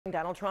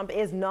Donald Trump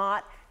is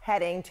not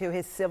heading to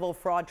his civil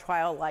fraud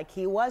trial like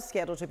he was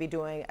scheduled to be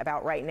doing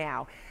about right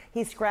now.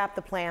 He scrapped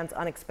the plans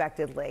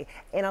unexpectedly.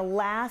 In a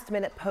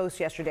last-minute post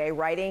yesterday,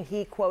 writing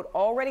he, quote,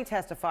 already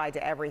testified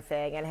to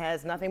everything and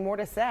has nothing more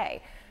to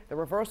say. The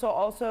reversal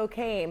also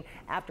came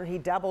after he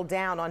doubled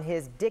down on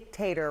his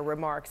dictator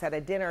remarks at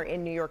a dinner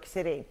in New York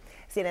City.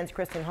 CNN's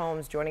Kristen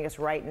Holmes joining us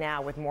right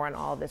now with more on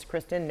all of this.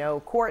 Kristen, no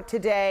court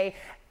today,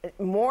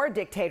 more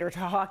dictator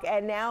talk,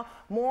 and now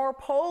more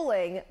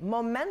polling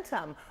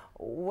momentum.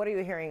 What are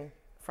you hearing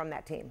from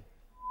that team?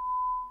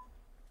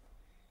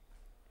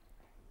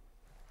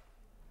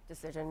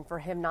 Decision for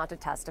him not to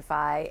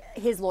testify.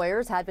 His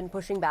lawyers had been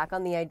pushing back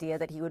on the idea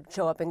that he would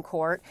show up in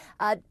court,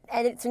 and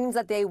it seems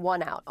that they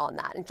won out on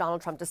that, and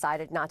Donald Trump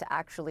decided not to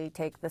actually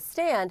take the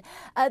stand.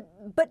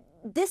 But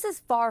this is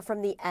far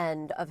from the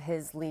end of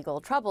his legal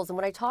troubles. And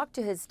when I talk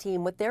to his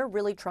team, what they're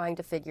really trying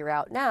to figure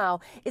out now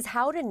is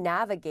how to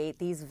navigate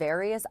these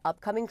various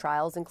upcoming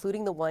trials,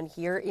 including the one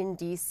here in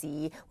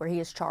D.C., where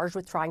he is charged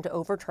with trying to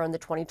overturn the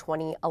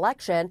 2020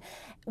 election,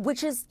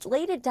 which is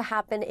slated to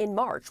happen in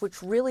March,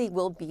 which really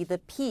will be the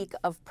peak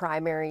of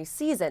primary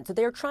season. So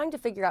they're trying to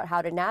figure out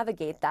how to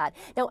navigate that.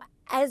 Now,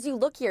 as you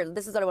look here,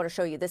 this is what I want to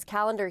show you, this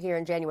calendar here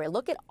in January.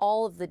 Look at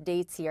all of the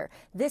dates here.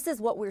 This is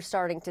what we're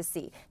starting to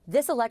see.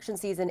 This election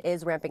season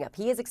is ramping up.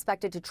 He is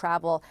expected to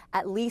travel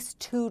at least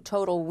 2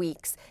 total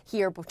weeks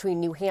here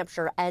between New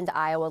Hampshire and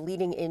Iowa,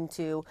 leading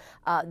into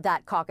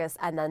that caucus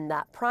and then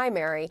that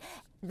primary.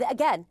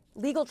 Again,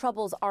 legal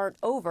troubles aren't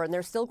over, and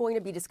there's still going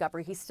to be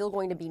discovery. He's still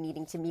going to be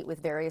needing to meet with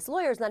various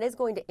lawyers, and that is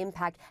going to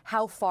impact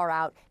how far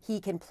out he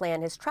can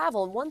plan his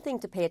travel. And one thing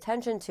to pay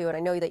attention to, and I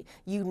know that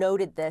you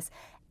noted this,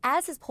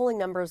 as his polling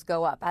numbers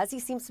go up, as he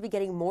seems to be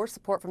getting more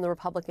support from the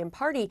Republican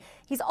Party,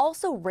 he's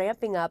also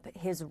ramping up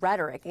his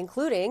rhetoric,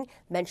 including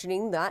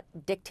mentioning that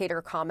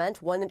dictator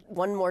comment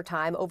one more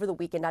time over the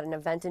weekend at an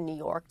event in New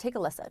York. Take a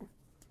listen.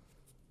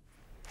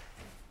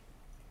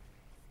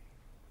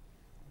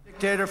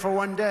 Dictator for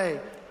one day.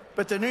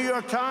 But the New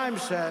York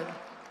Times said,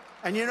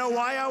 and you know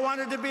why I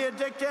wanted to be a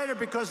dictator?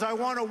 Because I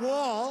want a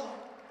wall,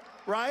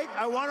 right?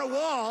 I want a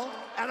wall,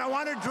 and I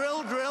want to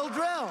drill, drill,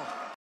 drill.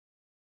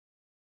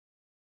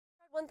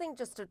 One thing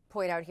just to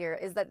point out here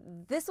is that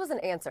this was an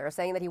answer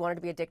saying that he wanted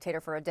to be a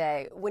dictator for a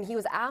day when he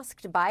was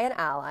asked by an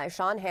ally,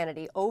 Sean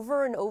Hannity,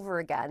 over and over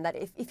again that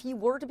if he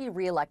were to be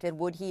reelected,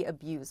 would he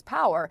abuse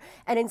power?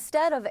 And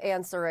instead of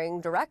answering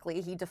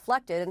directly, he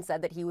deflected and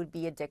said that he would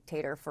be a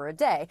dictator for a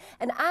day.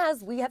 And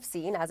as we have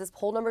seen, as his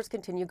poll numbers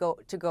continue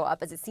to go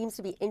up, as it seems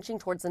to be inching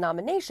towards the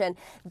nomination,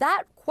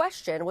 that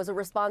question was a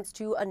response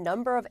to a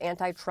number of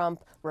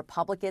anti-Trump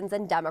Republicans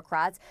and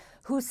Democrats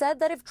who said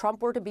that if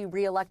Trump were to be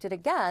reelected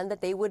again, that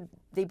they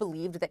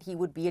believed that he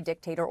would be a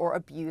dictator or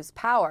abuse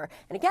power.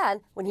 And again,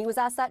 when he was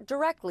asked that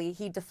directly,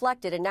 he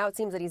deflected, and now it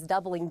seems that he's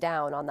doubling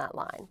down on that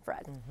line.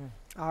 Fred.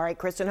 All right,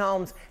 Kristen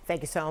Holmes,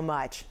 thank you so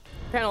much.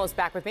 Panelists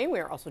back with me. We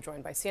are also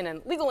joined by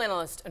CNN legal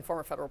analyst and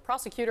former federal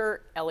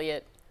prosecutor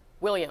Elliot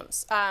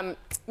Williams.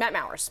 Matt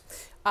Mowers.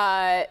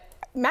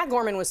 Matt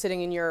Gorman was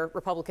sitting in your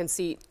Republican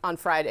seat on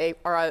Friday,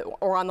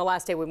 or on the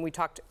last day when we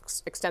talked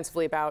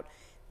extensively about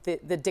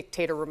the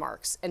dictator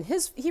remarks. And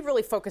he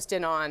really focused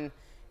in on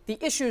the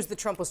issues that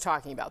Trump was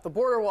talking about, the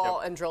border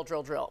wall and drill,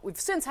 drill, drill. We've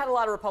since had a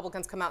lot of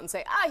Republicans come out and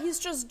say, he's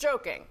just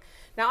joking.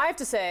 Now, I have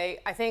to say,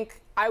 I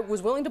think I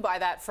was willing to buy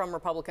that from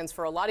Republicans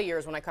for a lot of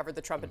years when I covered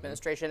the Trump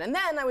administration. And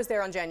then I was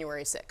there on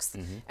January 6th.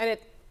 And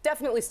it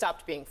definitely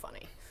stopped being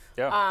funny.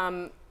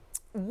 Yeah.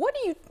 What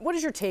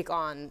is your take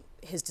on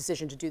his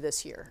decision to do this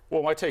here?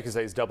 Well, my take is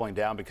that he's doubling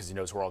down because he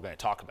knows we're all going to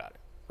talk about it.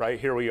 Right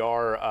here we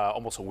are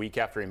almost a week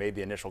after he made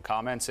the initial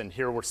comments, and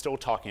here we're still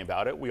talking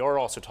about it. We are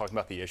also talking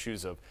about the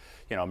issues of,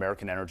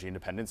 American energy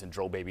independence and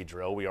drill, baby,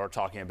 drill. We are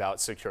talking about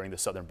securing the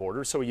southern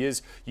border. So he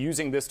is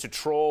using this to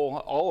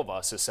troll all of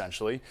us,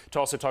 essentially, to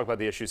also talk about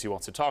the issues he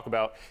wants to talk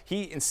about.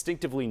 He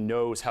instinctively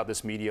knows how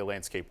this media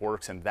landscape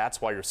works, and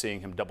that's why you're seeing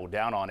him double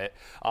down on it.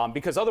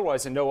 Because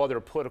otherwise, in no other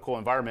political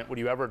environment would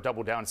you ever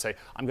double down and say,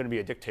 I'm going to be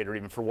a dictator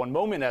even for one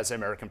moment as an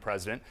American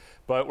president.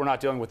 But we're not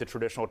dealing with a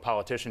traditional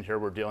politician here.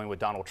 We're dealing with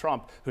Donald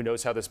Trump, who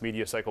knows how this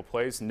media cycle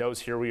plays, knows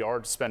here we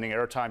are spending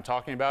airtime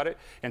talking about it.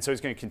 And so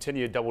he's going to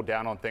continue to double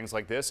down on things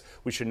like this.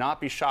 We should not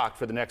be shocked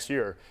for the next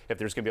year if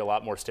there's going to be a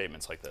lot more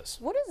statements like this.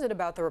 What is it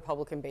about the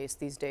Republican base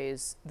these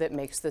days that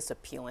makes this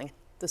appealing,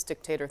 this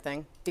dictator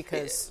thing?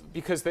 Because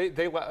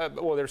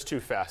well, there's two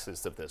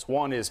facets of this.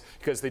 One is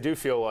because they do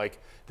feel like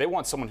they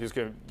want someone who's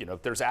going to,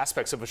 there's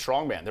aspects of a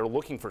strongman. They're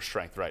looking for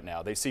strength right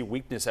now. They see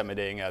weakness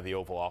emanating out of the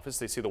Oval Office.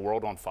 They see the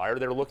world on fire.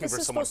 They're looking for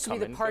someone to come in.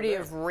 This is supposed to be the party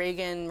of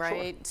Reagan,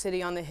 right? Sure.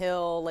 City on the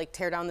Hill, like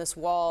tear down this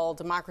wall.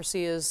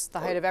 Democracy is the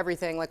height of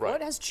everything. Like,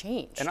 what has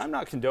changed? And I'm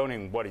not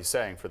condoning what he's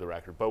saying for the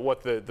record, but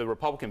what the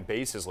Republican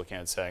base is looking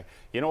at saying,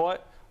 you know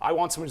what? I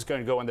want someone who's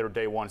going to go in there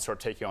day one and start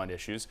taking on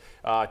issues.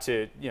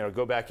 To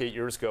go back 8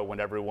 years ago when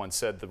everyone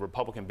said the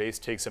Republican base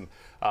takes him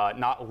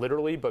not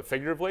literally but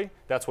figuratively,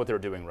 that's what they're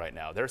doing right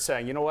now. They're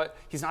saying, you know what,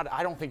 he's not.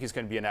 I don't think he's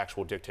going to be an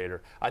actual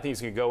dictator. I think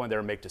he's going to go in there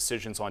and make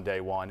decisions on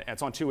day one. And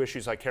it's on two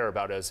issues I care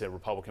about as a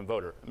Republican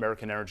voter: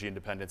 American energy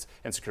independence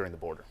and securing the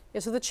border. Yeah,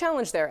 so the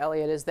challenge there,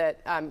 Elliot, is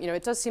that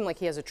it does seem like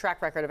he has a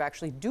track record of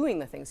actually doing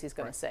the things he's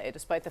going to say,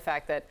 despite the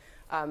fact that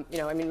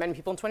many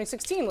people in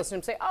 2016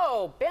 listened to him say,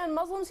 "Oh, ban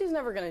Muslims? He's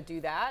never going to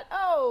do that.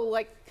 Oh,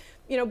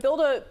 build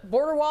a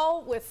border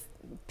wall with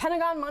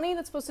Pentagon money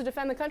that's supposed to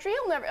defend the country.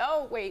 He'll never.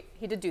 Oh, wait,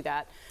 he did do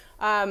that."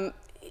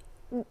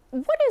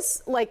 What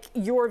is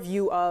your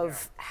view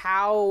of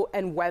how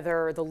and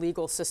whether the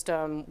legal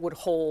system would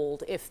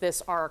hold if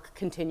this arc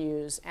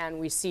continues and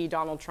we see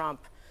Donald Trump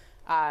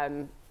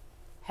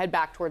head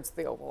back towards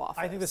the Oval Office?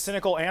 I think the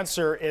cynical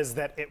answer is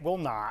that it will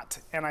not.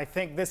 And I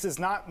think this is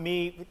not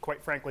me,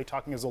 quite frankly,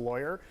 talking as a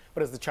lawyer,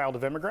 but as the child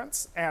of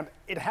immigrants. And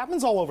it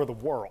happens all over the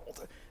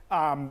world.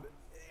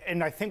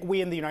 And I think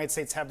we in the United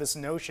States have this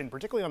notion,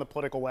 particularly on the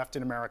political left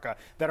in America,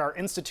 that our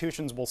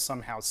institutions will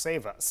somehow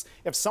save us.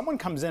 If someone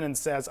comes in and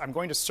says, I'm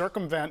going to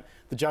circumvent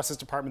the Justice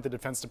Department, the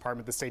Defense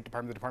Department, the State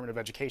Department, the Department of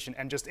Education,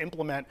 and just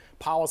implement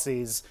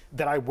policies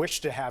that I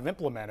wish to have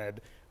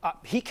implemented,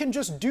 he can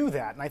just do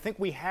that. And I think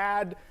we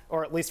had,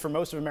 or at least for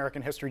most of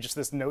American history, just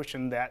this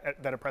notion that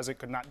a president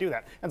could not do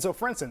that. And so,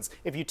 for instance,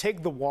 if you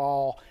take the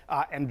wall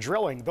and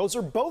drilling, those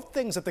are both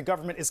things that the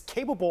government is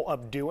capable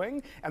of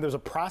doing, and there's a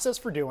process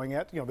for doing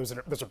it.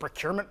 There's a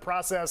procurement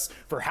process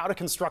for how to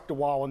construct a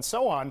wall and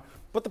so on.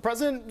 But the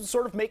president is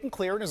sort of making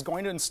clear and is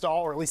going to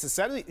install, or at least has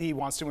said he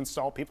wants to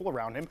install people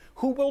around him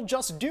who will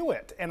just do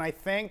it. And I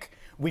think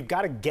we've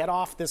got to get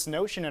off this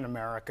notion in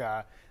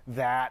America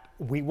that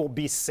we will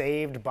be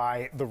saved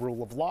by the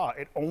rule of law.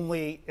 It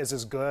only is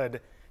as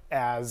good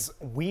as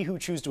we who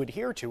choose to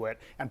adhere to it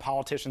and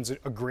politicians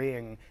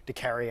agreeing to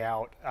carry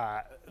out,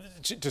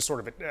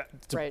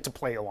 to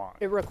play along.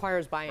 It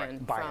requires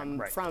buy-in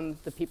from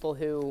the people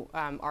who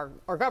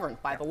are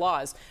governed by the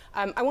laws.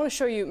 I want to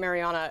show you,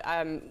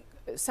 Mariana,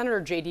 Senator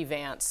J.D.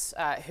 Vance,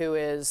 who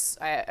is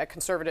a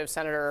conservative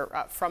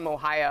senator from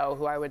Ohio,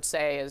 who I would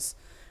say is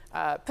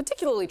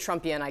particularly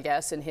Trumpian, I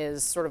guess, in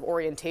his sort of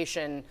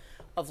orientation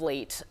of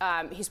late.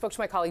 He spoke to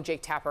my colleague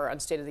Jake Tapper on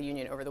State of the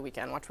Union over the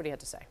weekend. Watch what he had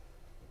to say.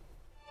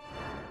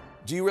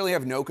 Do you really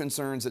have no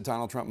concerns that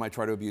Donald Trump might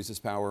try to abuse his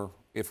power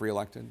if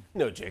reelected?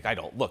 No, Jake, I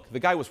don't. Look, the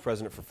guy was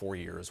president for 4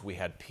 years. We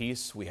had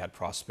peace, we had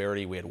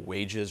prosperity, we had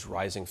wages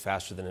rising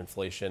faster than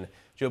inflation.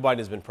 Joe Biden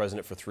has been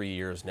president for 3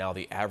 years. Now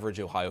the average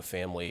Ohio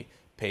family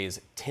pays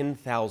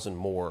 $10,000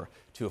 more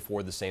to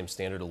afford the same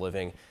standard of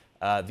living.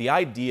 The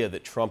idea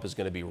that Trump is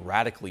going to be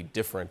radically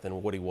different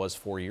than what he was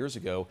 4 years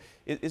ago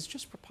is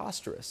just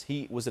preposterous.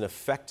 He was an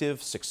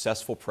effective,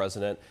 successful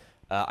president.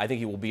 I think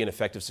he will be an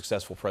effective,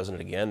 successful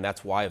president again.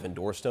 That's why I've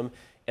endorsed him.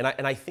 And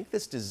I think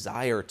this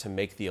desire to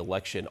make the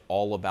election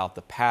all about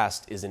the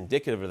past is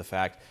indicative of the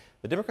fact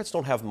the Democrats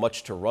don't have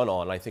much to run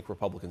on. I think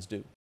Republicans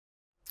do.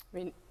 I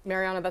mean,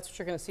 Mariana, that's what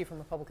you're going to see from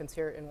Republicans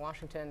here in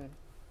Washington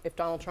if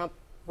Donald Trump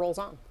rolls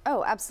on.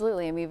 Oh,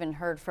 absolutely. And we even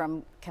heard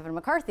from Kevin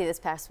McCarthy this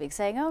past week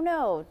saying, oh,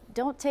 no,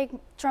 don't take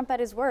Trump at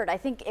his word. I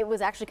think it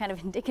was actually kind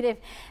of indicative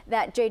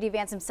that J.D.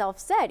 Vance himself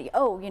said,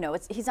 oh,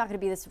 he's not going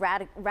to be this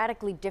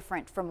radically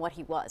different from what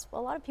he was.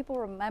 Well, a lot of people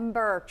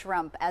remember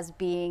Trump as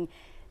being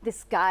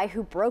this guy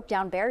who broke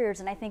down barriers.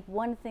 And I think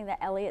one thing that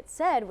Elliot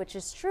said, which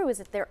is true, is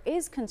that there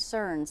is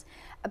concerns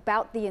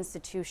about the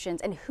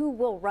institutions and who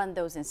will run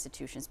those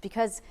institutions.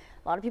 Because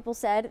a lot of people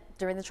said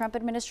during the Trump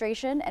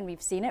administration, and we've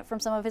seen it from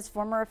some of his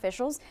former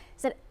officials,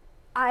 said,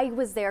 I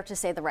was there to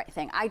say the right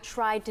thing. I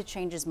tried to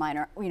change his mind.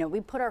 Or,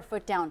 we put our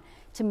foot down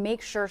to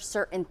make sure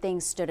certain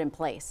things stood in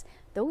place.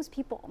 Those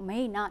people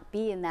may not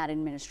be in that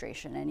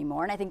administration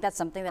anymore. And I think that's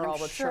something that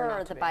I'm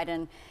sure the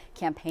Biden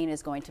campaign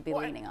is going to be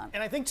leaning on.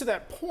 And I think to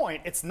that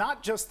point, it's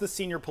not just the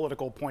senior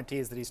political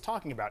appointees that he's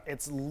talking about.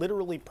 It's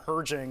literally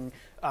purging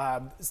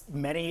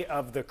many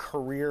of the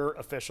career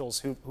officials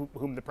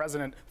whom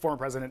the former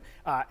president,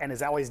 and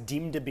his allies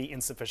deemed to be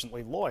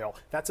insufficiently loyal.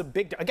 That's a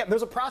big, again,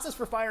 there's a process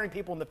for firing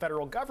people in the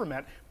federal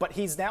government, but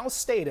he's now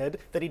stated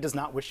that he does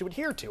not wish to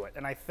adhere to it.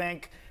 And I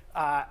think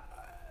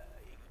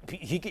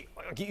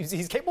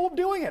he's capable of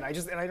doing it. I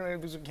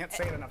can't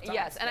say it enough times.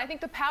 Yes, and I think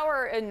the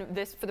power in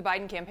this for the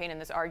Biden campaign in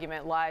this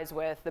argument lies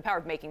with the power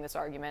of making this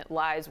argument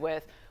lies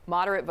with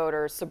moderate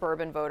voters,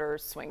 suburban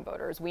voters, swing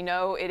voters. We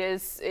know it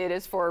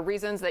is for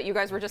reasons that you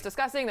guys were just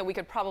discussing that we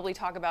could probably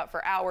talk about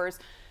for hours.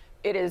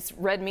 It is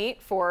red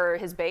meat for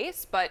his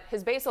base, but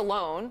his base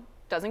alone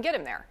doesn't get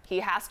him there. He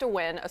has to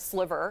win a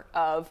sliver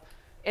of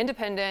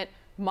independent,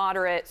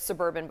 moderate,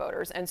 suburban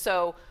voters, and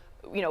so.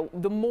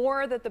 The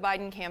more that the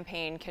Biden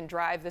campaign can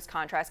drive this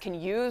contrast, can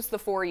use the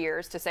 4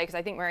 years to say, because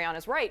I think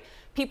Mariana's right,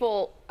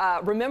 people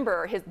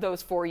remember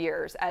those 4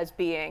 years as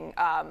being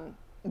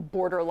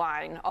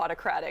borderline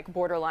autocratic,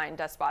 borderline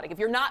despotic. If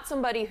you're not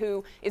somebody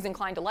who is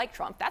inclined to like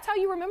Trump, that's how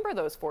you remember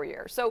those 4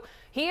 years. So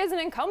he is an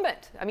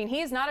incumbent. I mean,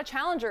 he is not a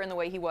challenger in the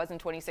way he was in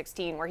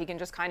 2016, where he can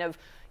just kind of,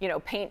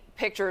 paint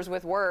pictures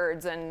with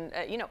words. And,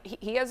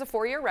 he has a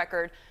 4-year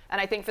record. And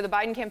I think for the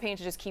Biden campaign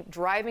to just keep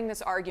driving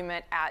this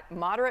argument at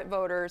moderate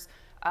voters,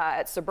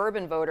 at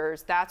suburban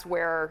voters, that's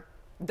where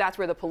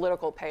the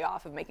political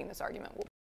payoff of making this argument will be.